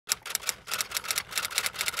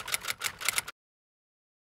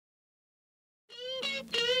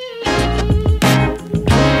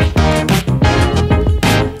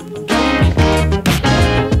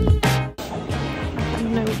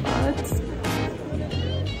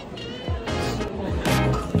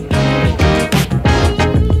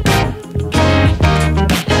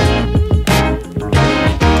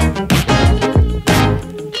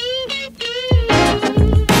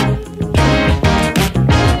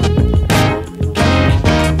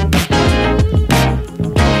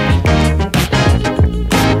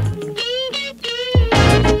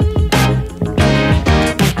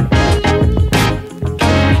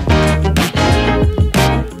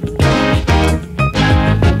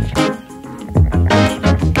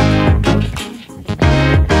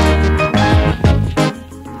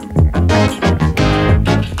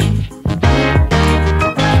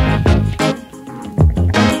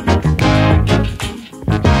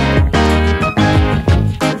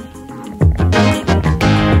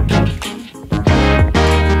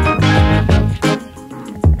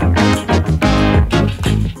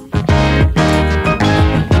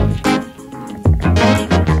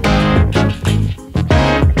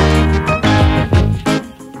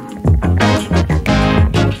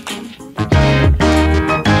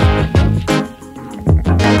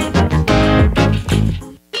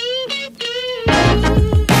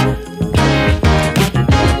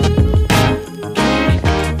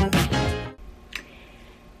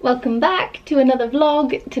Welcome back to another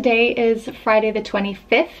vlog. Today is Friday the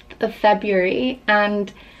 25th of February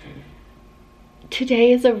and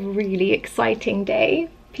today is a really exciting day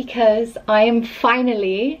because I am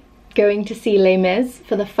finally going to see Les Mis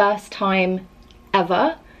for the first time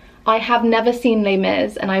ever. I have never seen Les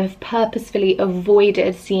Mis and I have purposefully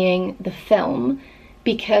avoided seeing the film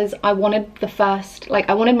because I wanted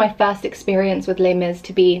my first experience with Les Mis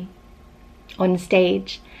to be on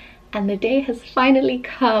stage. And the day has finally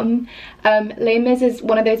come. Les Mis is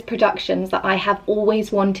one of those productions that I have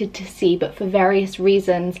always wanted to see, but for various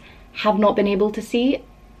reasons have not been able to see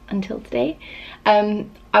until today.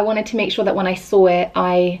 I wanted to make sure that when I saw it,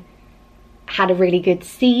 I had a really good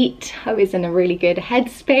seat, I was in a really good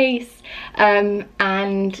headspace,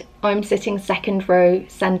 and I'm sitting second row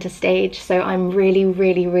center stage, so I'm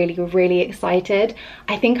really excited.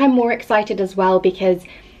 I think I'm more excited as well because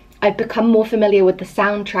I've become more familiar with the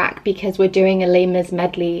soundtrack because we're doing a Les Mis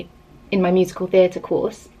medley in my musical theatre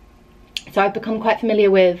course. So I've become quite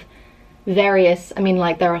familiar with various, I mean,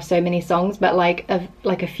 like, there are so many songs, but like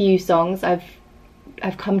a few songs I've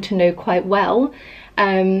come to know quite well.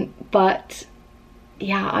 But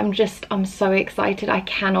yeah, I'm so excited. I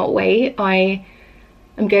cannot wait.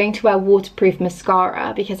 I'm going to wear waterproof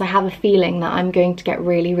mascara because I have a feeling that I'm going to get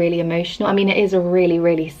really emotional. I mean, it is a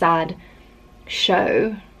really sad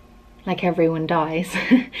show. Like, everyone dies.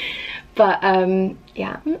 But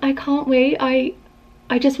yeah, I can't wait. I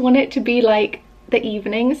just want it to be like the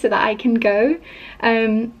evening so that I can go.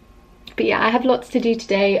 But yeah, I have lots to do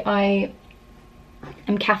today. I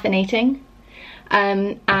am caffeinating,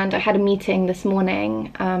 and I had a meeting this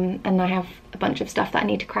morning, and I have a bunch of stuff that I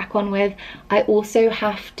need to crack on with. I also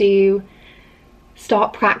have to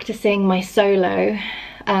start practicing my solo,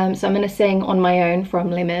 so I'm going to sing on my own from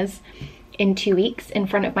Les Mis in 2 weeks in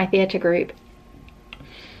front of my theatre group.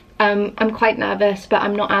 I'm quite nervous, but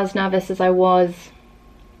I'm not as nervous as I was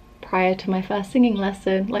prior to my first singing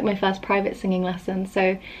lesson, like my first private singing lesson.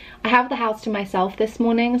 So I have the house to myself this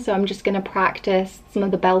morning, so I'm just going to practice some of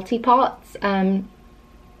the belty parts, and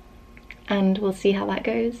we'll see how that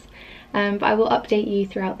goes. But I will update you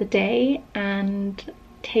throughout the day and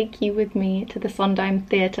take you with me to the Sondheim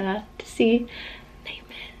Theatre to see Les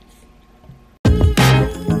Mis.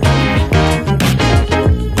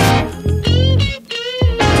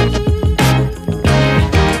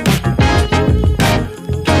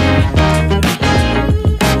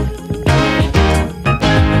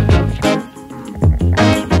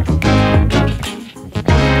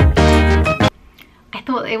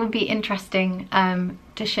 It would be interesting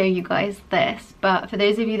to show you guys this, but for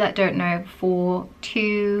those of you that don't know, for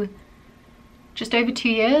just over 2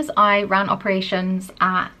 years I ran operations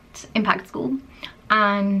at Impact School,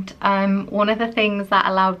 and one of the things that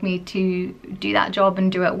allowed me to do that job and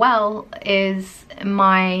do it well is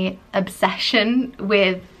my obsession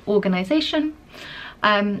with organisation.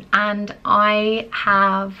 And I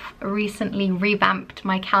have recently revamped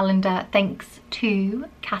my calendar thanks to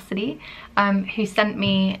Cassidy, who sent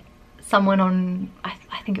me someone on, I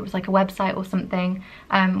think it was like a website or something,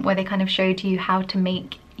 where they kind of showed you how to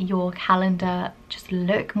make your calendar just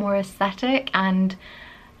look more aesthetic and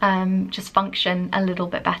just function a little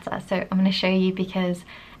bit better. So I'm going to show you, because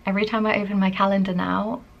every time I open my calendar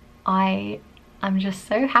now, I'm just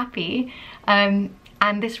so happy.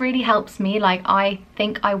 And this really helps me. Like, I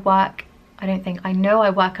know I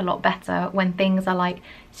work a lot better when things are like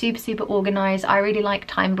super organized. I really like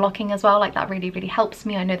time blocking as well. Like, that really helps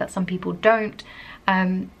me. I know that some people don't,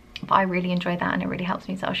 but I really enjoy that and it really helps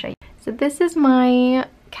me, so I'll show you. So this is my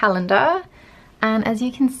calendar, and as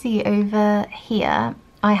you can see over here,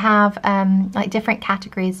 I have like different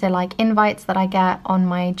categories. So like invites that I get on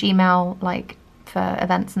my Gmail, like for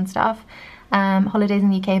events and stuff, holidays in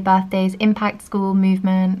the UK, birthdays, Impact School,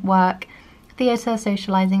 movement, work, theatre,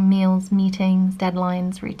 socialising, meals, meetings,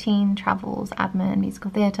 deadlines, routine, travels, admin,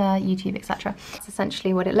 musical theatre, YouTube, etc. That's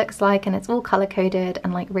essentially what it looks like, and it's all colour coded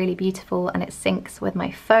and like really beautiful, and it syncs with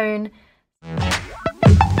my phone.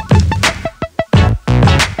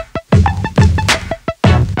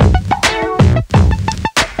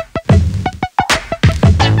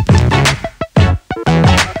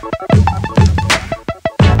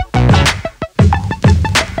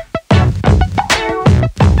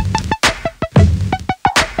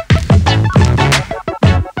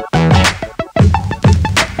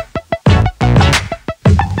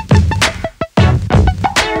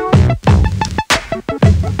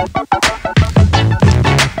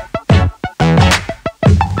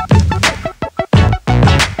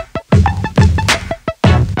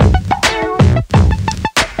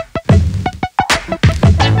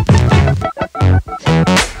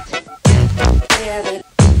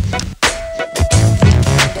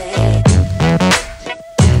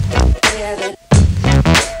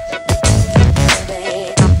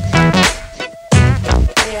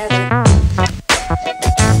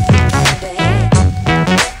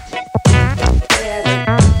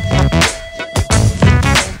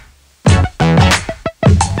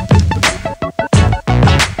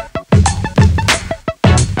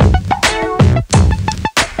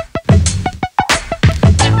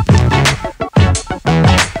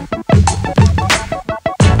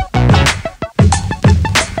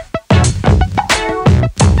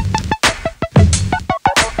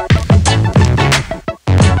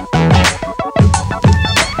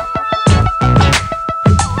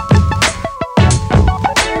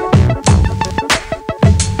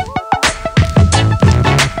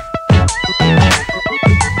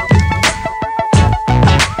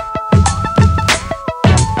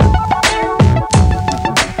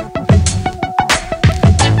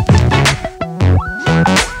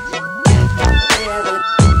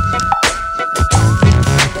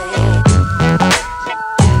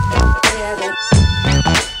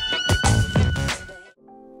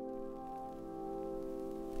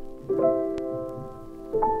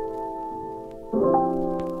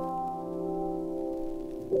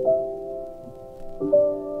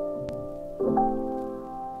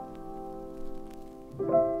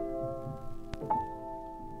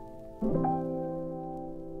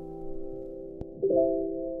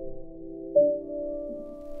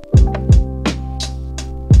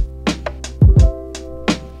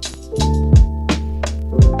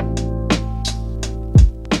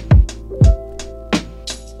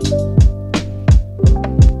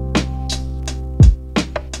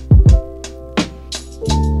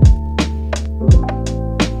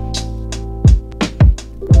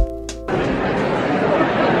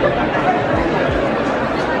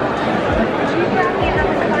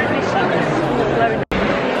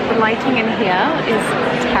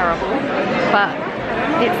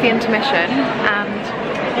 Intermission, and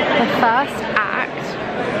the first act,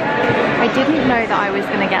 I didn't know that I was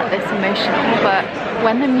going to get this emotional, but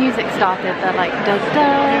when the music started, they're like da da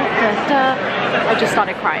da da, I just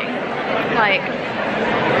started crying. Like,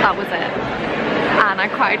 that was it. And I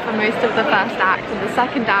cried for most of the first act, and the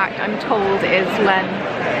second act, I'm told, is when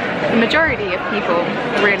the majority of people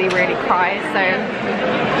really cry, so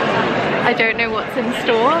I don't know what's in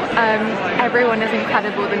store. Everyone is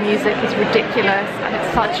incredible, the music is ridiculous, and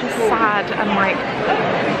it's such a sad and like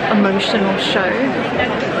emotional show.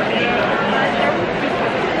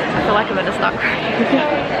 I feel like I'm gonna start crying.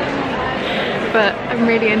 But I'm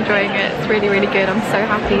really enjoying it. It's really good. I'm so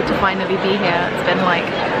happy to finally be here. It's been like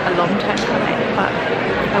a long time coming, but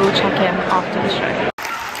I will check in after the show.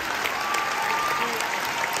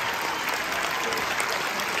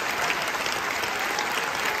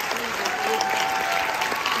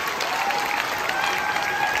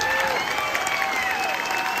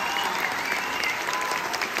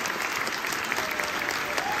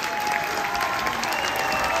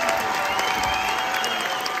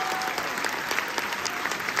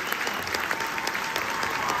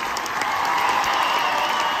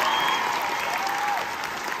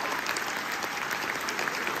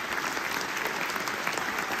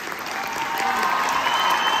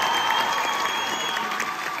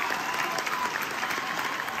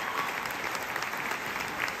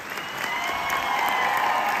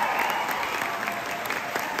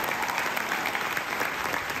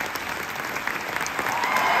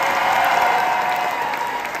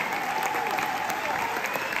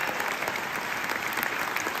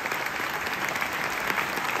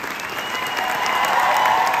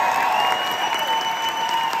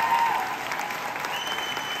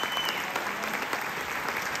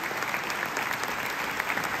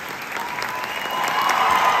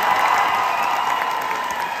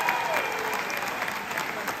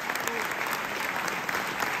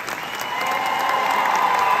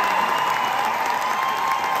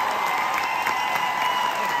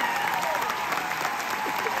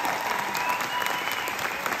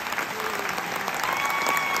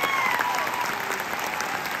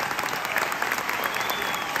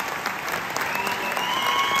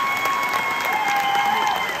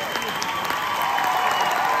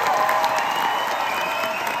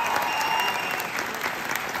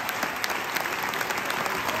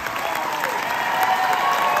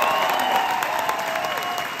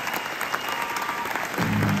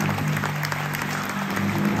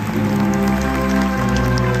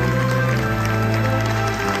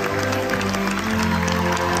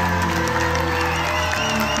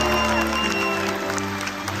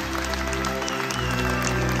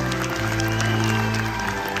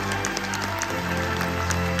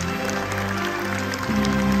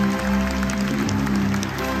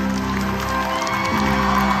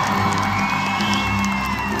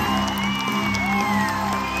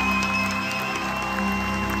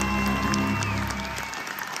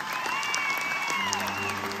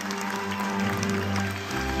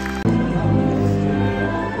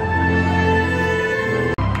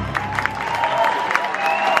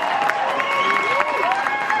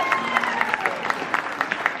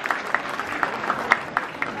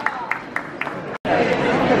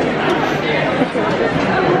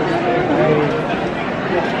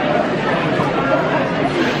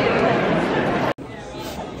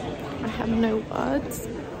 words.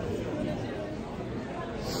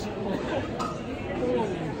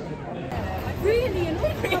 Really, and a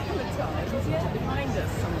couple of times, yeah, behind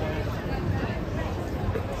us somewhere.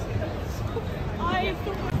 I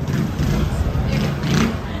thought.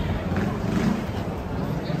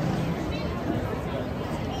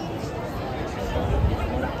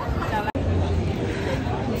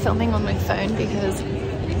 I'm filming on my phone because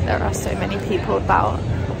there are so many people about.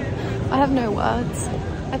 I have no words.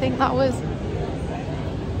 I think that was.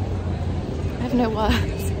 I have no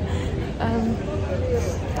words.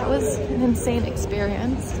 That was an insane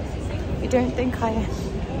experience. I don't think I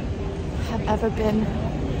have ever been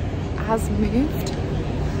as moved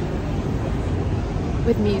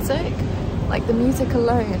with music. Like the music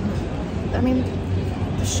alone. I mean,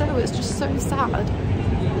 the show is just so sad.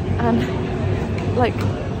 And like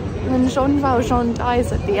when Jean Valjean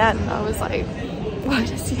dies at the end, I was like, why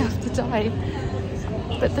does he have to die?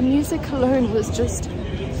 But the music alone was just, it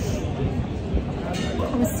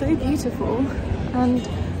was so beautiful. And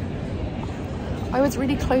I was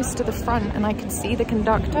really close to the front and I could see the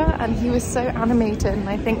conductor and he was so animated, and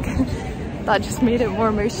I think that just made it more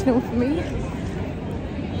emotional for me.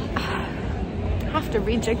 I have to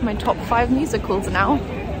rejig my top 5 musicals now.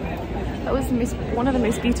 That was one of the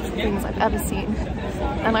most beautiful things I've ever seen,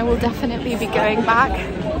 and I will definitely be going back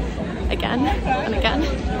again and again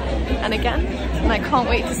and again, and I can't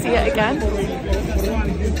wait to see it again.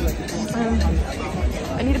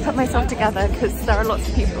 I need to put myself together because there are lots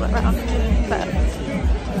of people around, but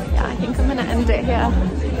yeah, I think I'm gonna end it here.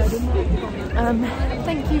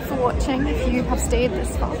 Thank you for watching if you have stayed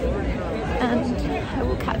this far, and I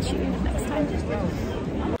will catch you next time.